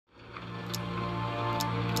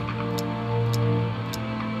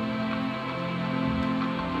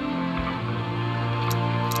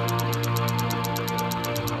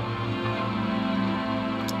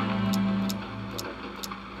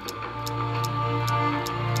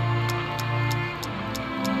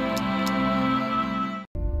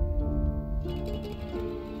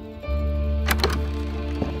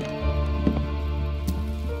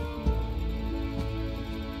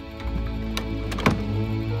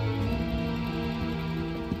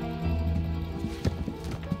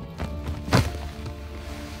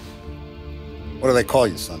What do they call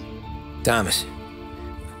you, son? Thomas.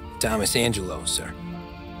 Thomas Angelo, sir.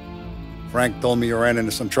 Frank told me you ran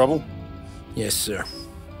into some trouble? Yes, sir.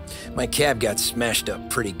 My cab got smashed up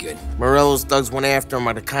pretty good. Morello's thugs went after him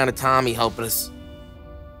by the kind of Tommy helping us.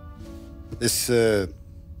 This,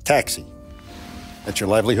 taxi, that's your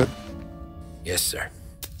livelihood? Yes, sir.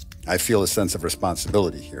 I feel a sense of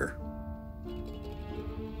responsibility here.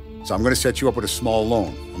 So I'm gonna set you up with a small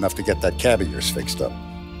loan, enough to get that cab of yours fixed up.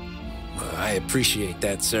 Well, I appreciate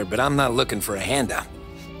that, sir, but I'm not looking for a handout.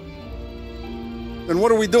 Then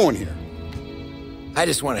what are we doing here? I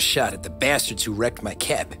just want a shot at the bastards who wrecked my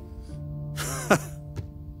cab.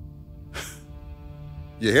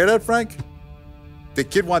 You hear that, Frank? The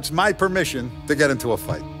kid wants my permission to get into a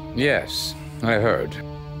fight. Yes, I heard.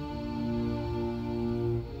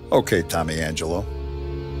 Okay, Tommy Angelo.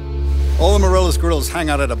 All the Morello's grills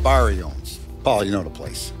hang out at a bar he owns. Paul, you know the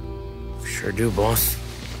place. Sure do, boss.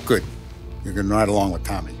 Good. You can ride along with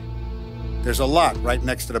Tommy. There's a lot right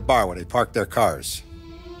next to the bar where they park their cars.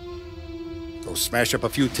 Go smash up a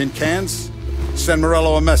few tin cans, send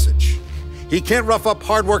Morello a message. He can't rough up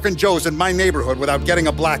hard-working Joes in my neighborhood without getting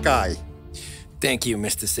a black eye. Thank you,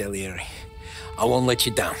 Mr. Salieri. I won't let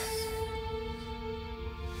you down.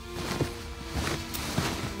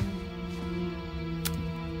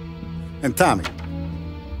 And Tommy,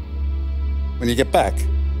 when you get back,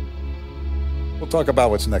 we'll talk about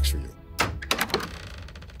what's next for you.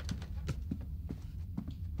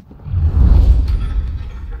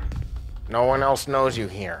 No one else knows you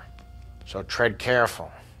here, so tread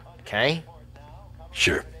careful, okay?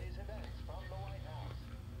 Sure.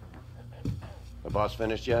 The boss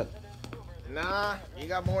finished yet? Nah, you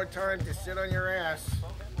got more time to sit on your ass.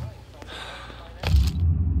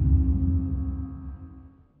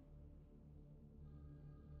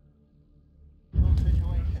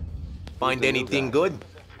 Find anything good?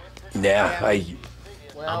 Yeah, Well, I'm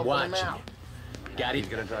put 'em watching out. you. Got it? He's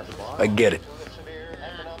gonna drive the boss? I get it.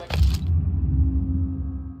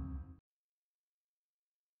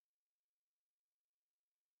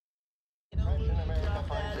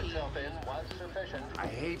 I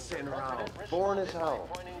hate sitting around. Boring as hell.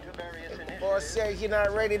 Boss says you're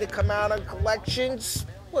not ready to come out on collections.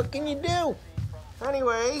 What can you do?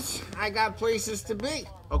 Anyways, I got places to be.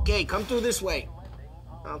 Okay, come through this way.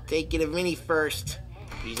 I'll take you to Vinny first.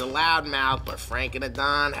 He's a loudmouth, but Frank and the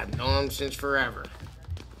Don have known him since forever.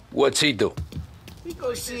 What's he do? We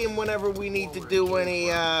go see him whenever we need to do any,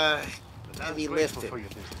 heavy lifting.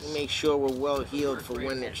 We make sure we're well healed for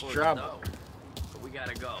when there's trouble. But we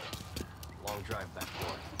gotta go. Long drive back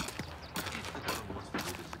forth.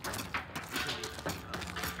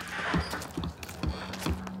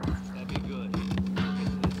 That'd be good. Get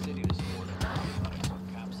to the city this morning.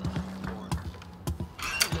 Cops on the corner.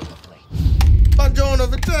 Buongiorno,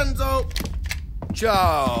 Vincenzo!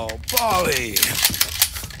 Ciao, Polly.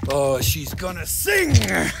 Oh, she's gonna sing.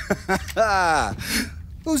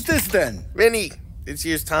 Who's this then? Vinny, this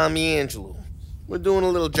here's Tommy Angelo. We're doing a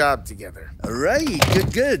little job together. All right,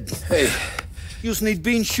 good. Hey, you need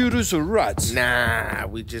bean shooters or rods? Nah,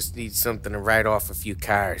 we just need something to write off a few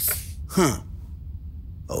cars. Huh.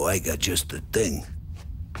 Oh, I got just the thing.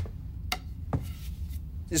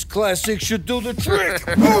 This classic should do the trick.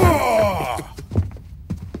 Oh!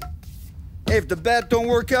 Hey, if the bat don't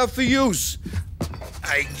work out for yous,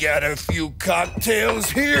 I got a few cocktails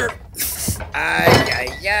here. Ay.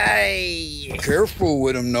 Careful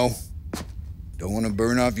with them, though. Don't want to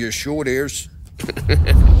burn off your short hairs.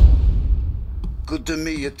 Good to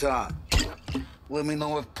meet you, Tom. Let me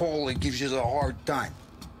know if Paulie gives you a hard time.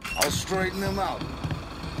 I'll straighten him out.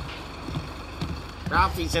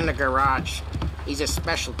 Ralphie's in the garage. He's a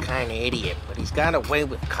special kind of idiot, but he's got a way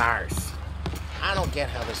with cars. I don't get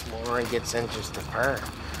how this moron gets interest of her.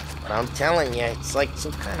 But I'm telling you, it's like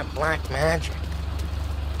some kind of black magic.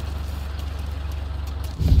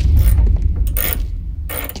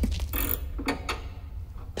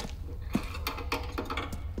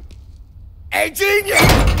 Hey, genius!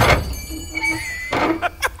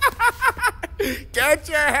 Get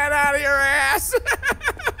your head out of your ass!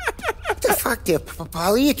 What the fuck there,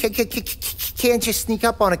 Polly? You can't just sneak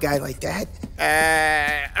up on a guy like that.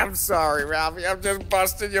 I'm sorry, Ralphie. I'm just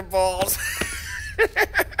busting your balls.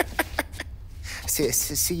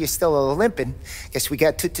 See, you're still limping. Guess we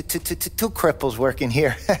got two cripples working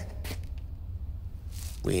here.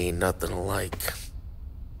 We ain't nothing alike.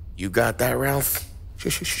 You got that, Ralph?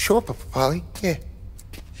 Sure, Polly. Yeah.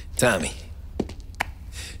 Tommy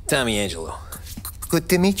Angelo. Good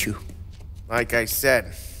to meet you. Like I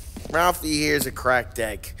said, Ralphie here's a cracked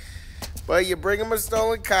egg. But you bring him a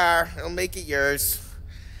stolen car, he'll make it yours.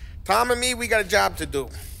 Tom and me, we got a job to do.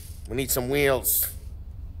 We need some wheels.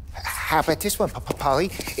 How about this one, Polly?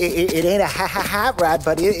 It ain't a hot rod,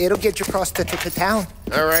 but it'll get you across to town.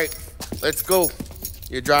 All right, let's go.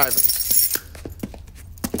 You're driving.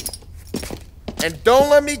 And don't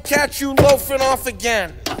let me catch you loafing off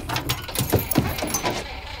again.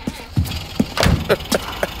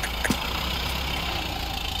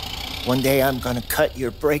 One day I'm gonna cut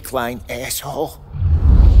your brake line, asshole.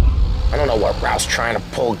 I don't know what Ralph's trying to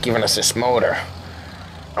pull giving us this motor.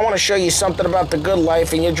 I want to show you something about the good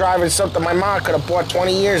life, and you're driving something my mom could have bought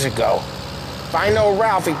 20 years ago. If I know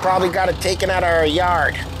Ralph, he probably got it taken out of our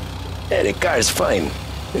yard. Yeah, the car's fine.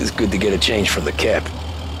 It's good to get a change from the cap.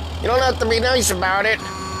 You don't have to be nice about it.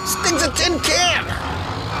 This thing's a tin can.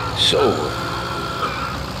 So,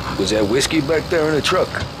 was that whiskey back there in the truck?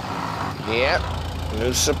 Yep,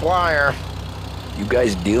 new supplier. You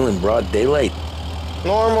guys deal in broad daylight?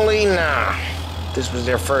 Normally, nah. This was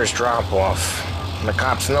their first drop-off. And the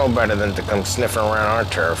cops know better than to come sniffing around our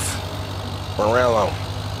turf. Morello,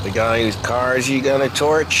 the guy whose cars you got a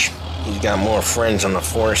torch, he's got more friends on the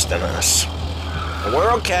force than us. But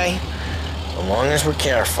we're okay, so long as we're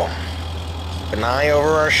careful. Keep an eye over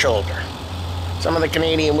our shoulder. Some of the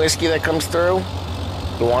Canadian whiskey that comes through,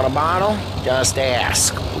 you want a bottle? Just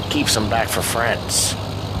ask. We'll keep some back for friends.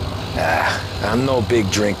 I'm no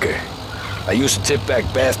big drinker. I used to tip back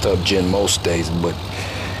bathtub gin most days, but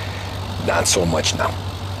not so much now.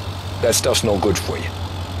 That stuff's no good for you.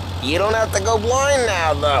 You don't have to go blind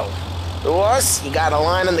now, though. To us, you got a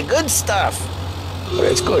line on the good stuff. Well,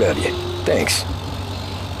 that's good of you. Thanks.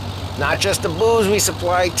 Not just the booze we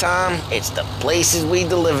supply, Tom. It's the places we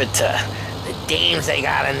deliver to. The dames they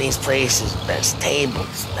got in these places. Best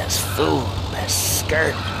tables, best food, best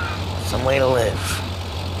skirt. Some way to live.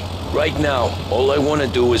 Right now, all I want to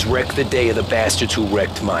do is wreck the day of the bastards who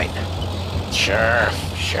wrecked mine. Sure.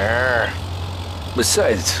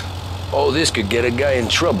 Besides, all this could get a guy in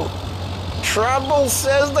trouble. Trouble,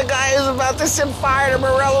 says the guy who's about to set fire to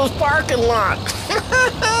Morello's parking lot.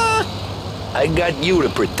 I got you to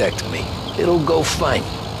protect me. It'll go fine.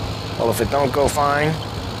 Well, if it don't go fine,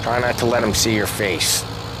 try not to let them see your face.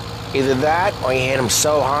 Either that, or you hit them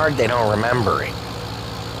so hard they don't remember it.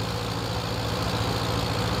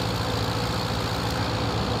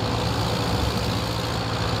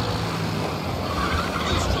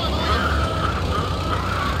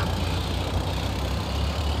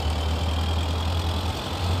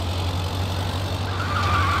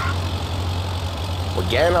 We're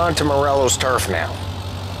getting onto Morello's turf now.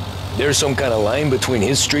 There's some kind of line between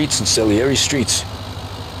his streets and Salieri's streets?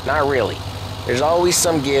 Not really. There's always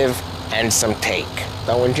some give and some take.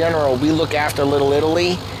 Though in general, we look after Little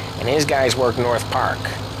Italy, and his guys work North Park.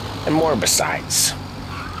 And more besides.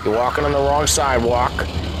 You're walking on the wrong sidewalk,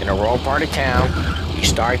 in a wrong part of town, you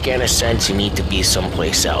start getting a sense you need to be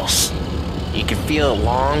someplace else. You can feel it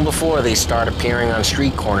long before they start appearing on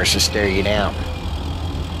street corners to stare you down.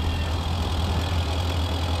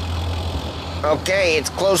 Okay, it's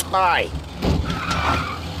close by.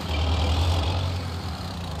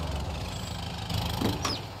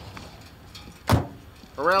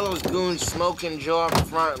 Morello's goons smoke and jaw up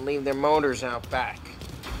front and leave their motors out back.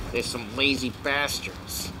 They're some lazy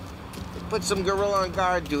bastards. They put some gorilla on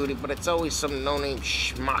guard duty, but it's always some no-name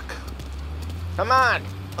schmuck. Come on,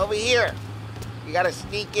 over here. You gotta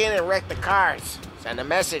sneak in and wreck the cars. Send a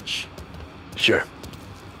message. Sure.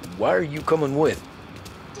 Why are you coming with?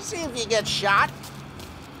 To see if you get shot.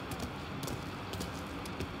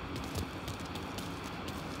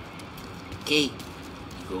 Okay, you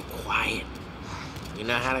go quiet. You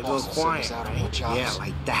know how to go quiet, right? Yeah,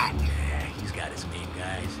 like that. Yeah, he's got his name,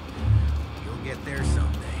 guys. You'll get there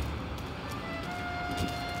someday.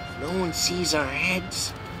 If no one sees our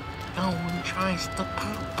heads, no one tries to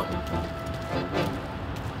pop them.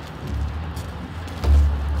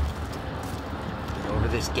 Get over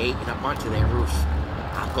this gate and up onto their roof.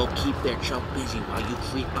 I'll go keep their chump busy while you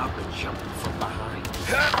creep up and jump from behind.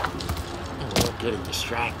 We're all good at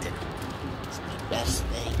distracting. It's the best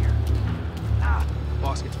thing. Nah,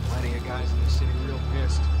 boss gets plenty of guys in the city real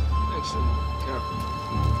pissed. Makes them careful.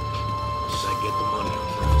 So I get the money on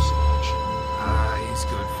first selection. He's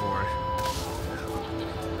good for it.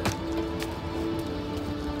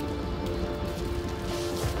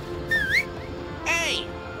 Hey!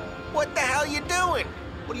 What the hell you doing?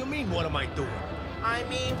 What do you mean, what am I doing? I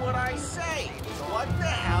mean what I say. What the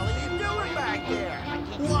hell are you doing back there?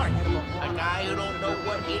 What? A guy who don't know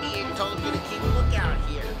what idiot told you to keep a lookout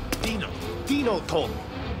here. Dino told me.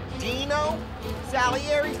 Dino?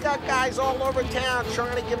 Salieri's got guys all over town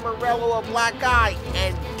trying to give Morello a black eye.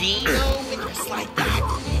 And Dino just like that.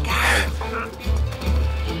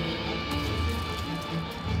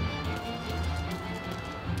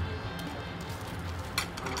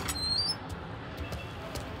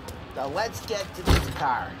 So let's get to these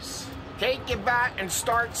cars. Take your bat and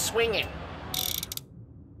start swinging.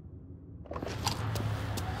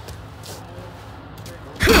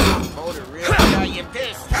 Motor really got you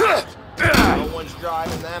pissed. No one's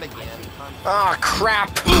driving that again. Oh,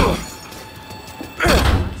 crap.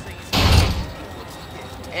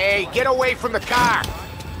 Hey, get away from the car.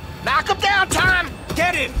 Knock him down, Tom.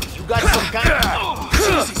 Get him. You got some kind of...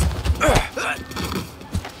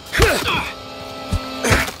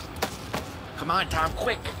 Come on, Tom,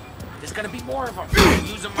 quick. There's gonna be more of them.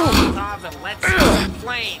 Use a Molotov and let's see some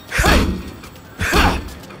flames.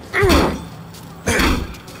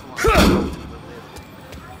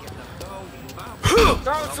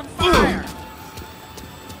 Throw some fire.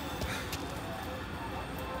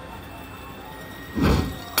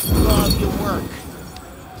 Love your work.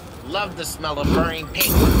 Love the smell of burning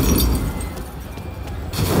paint.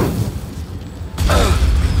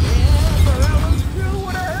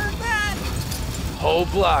 Whole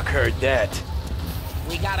block heard that.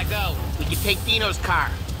 We gotta go. We can take Dino's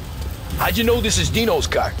car. How'd you know this is Dino's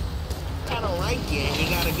car? I don't like you and you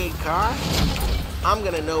got a good car. I'm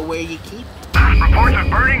gonna know where you keep it. Reports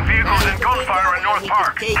of burning vehicles and gunfire in North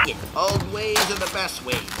Park. Take it. Old ways are the best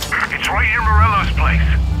ways. It's right near Morello's place.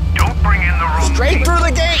 Don't bring in the wrong... Straight through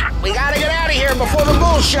the gate. We gotta get out of here before the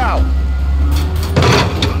bull show.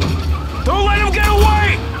 Don't let him get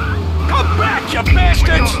away! Come back, you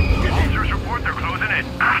bastards! Officers report they're closing in.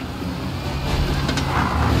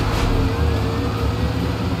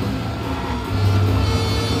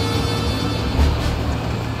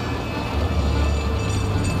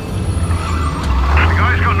 The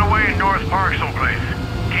guy's gotten away in North Park someplace.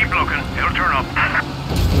 Keep looking, it'll turn up.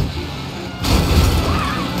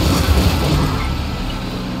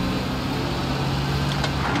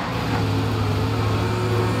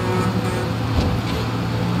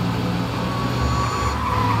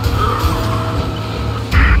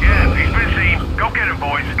 Yeah, he's been seen. Go get him,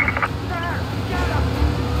 boys.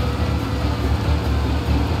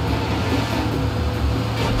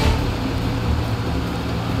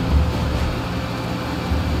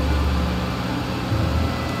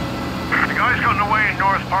 The guy's gotten away in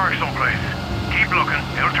North Park someplace. Keep looking,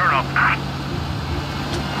 it'll turn up.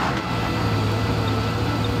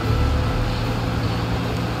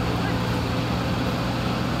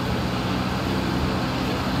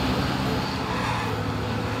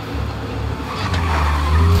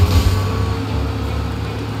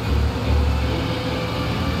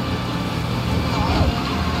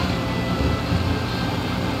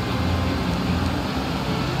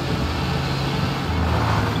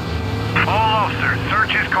 All officers,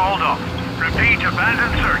 search is called off. Repeat,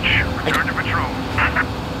 abandoned search. Return to patrol.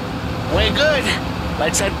 We're good.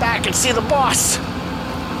 Let's head back and see the boss.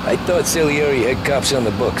 I thought Salieri had cops on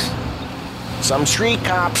the books. Some street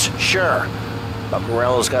cops, sure. But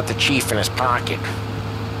Morello's got the chief in his pocket.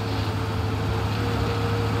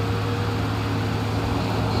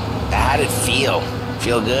 How'd it feel?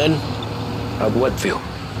 Feel good? How'd what feel?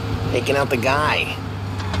 Taking out the guy.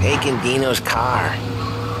 Taking Dino's car.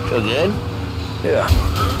 Feel good? Yeah,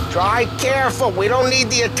 Try careful. We don't need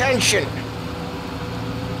the attention.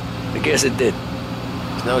 I guess it did.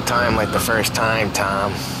 There's no time like the first time,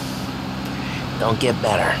 Tom. Don't get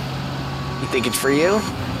better. You think it's for you?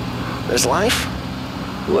 This life?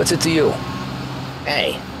 What's it to you?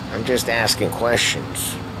 Hey, I'm just asking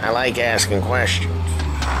questions. I like asking questions.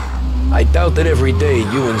 I doubt that every day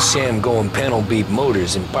you and Sam go and panel beat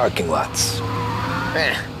motors in parking lots.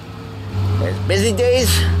 There's busy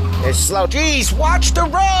days, there's slow. Jeez, watch the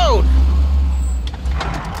road!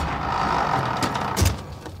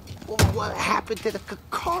 Well, what happened to the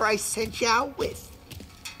car I sent you out with?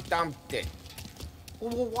 Dumped it.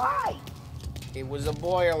 Well, why? It was a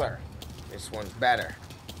boiler. This one's better.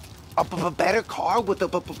 A better car with a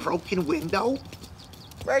broken window?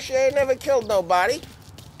 Fresh air never killed nobody.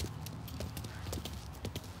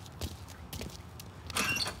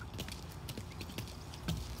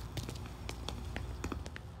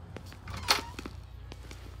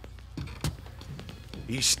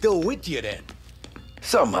 He's still with you then?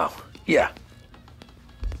 Somehow, yeah.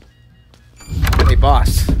 Hey,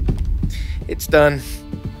 boss. It's done.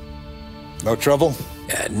 No trouble?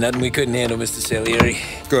 Yeah, nothing we couldn't handle, Mr. Salieri.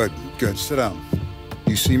 Good, good. Sit down.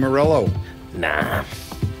 You see Morello? Nah.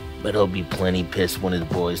 But he'll be plenty pissed when his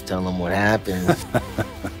boys tell him what happened.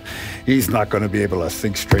 He's not going to be able to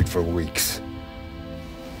think straight for weeks.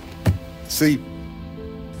 See,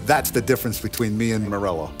 that's the difference between me and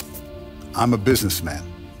Morello. I'm a businessman.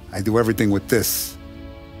 I do everything with this.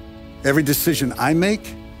 Every decision I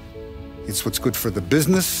make, it's what's good for the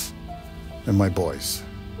business and my boys.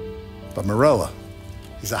 But Morello,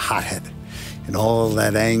 He's a hothead. And all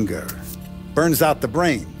that anger burns out the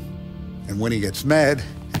brain. And when he gets mad,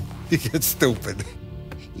 he gets stupid.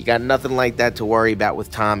 You got nothing like that to worry about with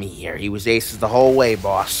Tommy here. He was aces the whole way,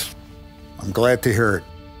 boss. I'm glad to hear it.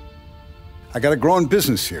 I got a growing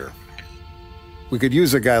business here. We could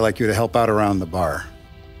use a guy like you to help out around the bar.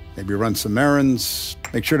 Maybe run some errands,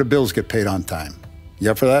 make sure the bills get paid on time.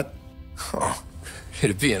 You up for that? Oh,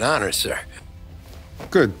 it'd be an honor, sir.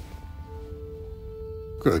 Good.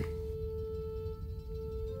 Good.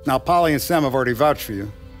 Now, Polly and Sam have already vouched for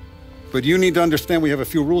you. But you need to understand we have a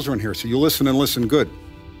few rules around here, so you listen and listen good.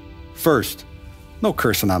 First, no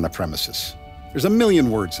cursing on the premises. There's a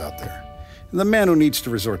million words out there. And the man who needs to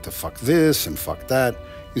resort to fuck this and fuck that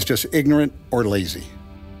is just ignorant or lazy.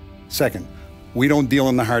 Second, we don't deal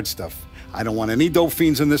in the hard stuff. I don't want any dope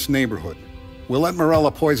fiends in this neighborhood. We'll let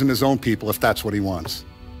Morella poison his own people if that's what he wants.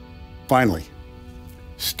 Finally,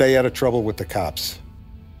 stay out of trouble with the cops.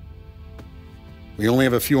 We only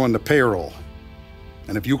have a few on the payroll.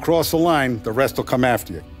 And if you cross the line, the rest will come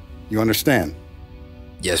after you. You understand?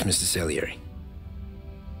 Yes, Mr. Salieri.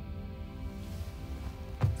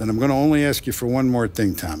 Then I'm going to only ask you for one more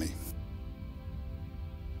thing, Tommy.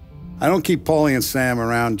 I don't keep Paulie and Sam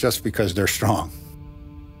around just because they're strong.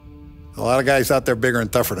 A lot of guys out there bigger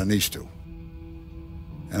and tougher than these two.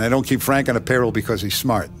 And I don't keep Frank on the payroll because he's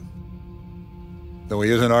smart. Though he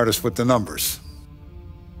is an artist with the numbers.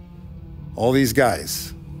 All these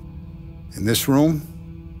guys in this room,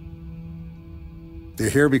 they're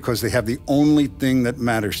here because they have the only thing that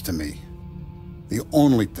matters to me. The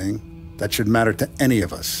only thing that should matter to any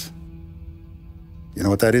of us. You know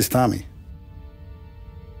what that is, Tommy?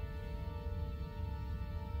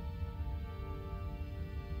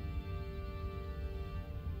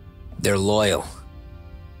 They're loyal.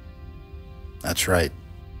 That's right.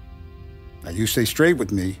 Now you stay straight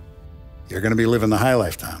with me, you're gonna be living the high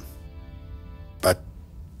life, Tom. But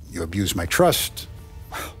you abuse my trust.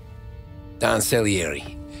 Don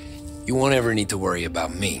Salieri, you won't ever need to worry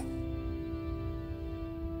about me.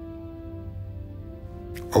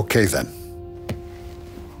 Okay, then.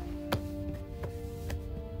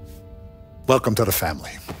 Welcome to the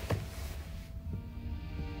family.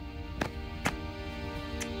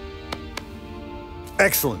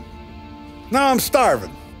 Excellent. Now I'm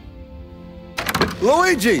starving.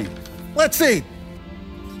 Luigi, let's eat.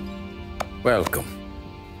 Welcome.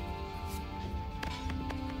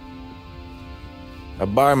 Our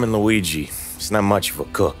barman Luigi is not much of a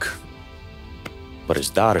cook, but his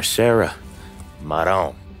daughter Sarah,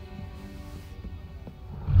 Maron.